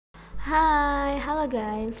Hai, halo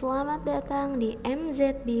guys, selamat datang di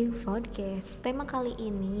MZB Podcast. Tema kali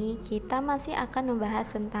ini kita masih akan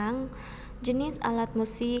membahas tentang jenis alat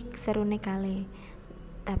musik serune kale.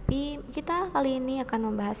 Tapi kita kali ini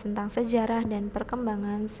akan membahas tentang sejarah dan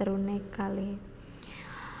perkembangan serune kale.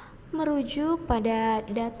 Merujuk pada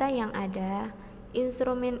data yang ada,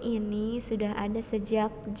 instrumen ini sudah ada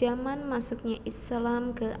sejak zaman masuknya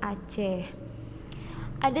Islam ke Aceh.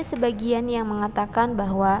 Ada sebagian yang mengatakan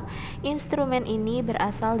bahwa instrumen ini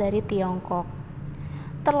berasal dari Tiongkok.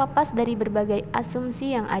 Terlepas dari berbagai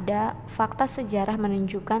asumsi yang ada, fakta sejarah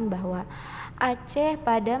menunjukkan bahwa Aceh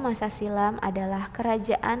pada masa silam adalah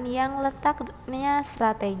kerajaan yang letaknya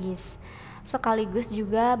strategis, sekaligus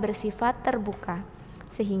juga bersifat terbuka,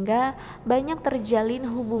 sehingga banyak terjalin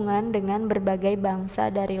hubungan dengan berbagai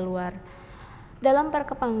bangsa dari luar. Dalam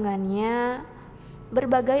perkembangannya,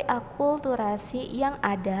 berbagai akulturasi yang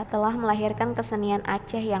ada telah melahirkan kesenian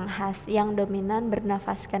Aceh yang khas yang dominan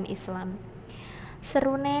bernafaskan Islam.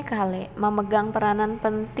 Serune kale memegang peranan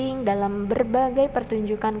penting dalam berbagai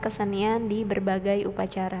pertunjukan kesenian di berbagai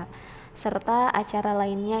upacara, serta acara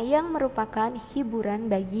lainnya yang merupakan hiburan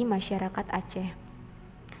bagi masyarakat Aceh.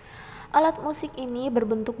 Alat musik ini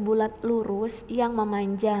berbentuk bulat lurus yang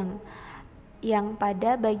memanjang, yang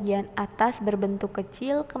pada bagian atas berbentuk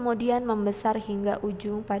kecil kemudian membesar hingga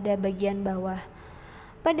ujung pada bagian bawah.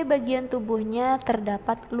 Pada bagian tubuhnya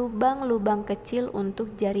terdapat lubang-lubang kecil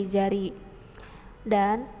untuk jari-jari,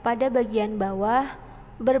 dan pada bagian bawah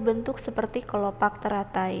berbentuk seperti kelopak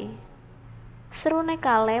teratai. Serune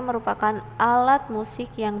kale merupakan alat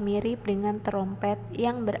musik yang mirip dengan trompet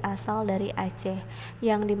yang berasal dari Aceh,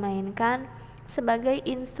 yang dimainkan sebagai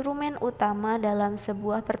instrumen utama dalam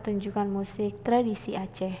sebuah pertunjukan musik tradisi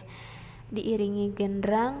Aceh, diiringi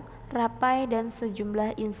genderang, rapai, dan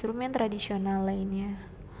sejumlah instrumen tradisional lainnya.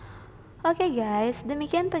 Oke guys,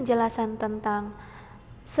 demikian penjelasan tentang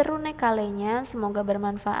serune kalenya. Semoga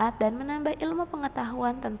bermanfaat dan menambah ilmu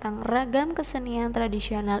pengetahuan tentang ragam kesenian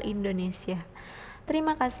tradisional Indonesia.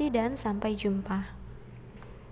 Terima kasih dan sampai jumpa.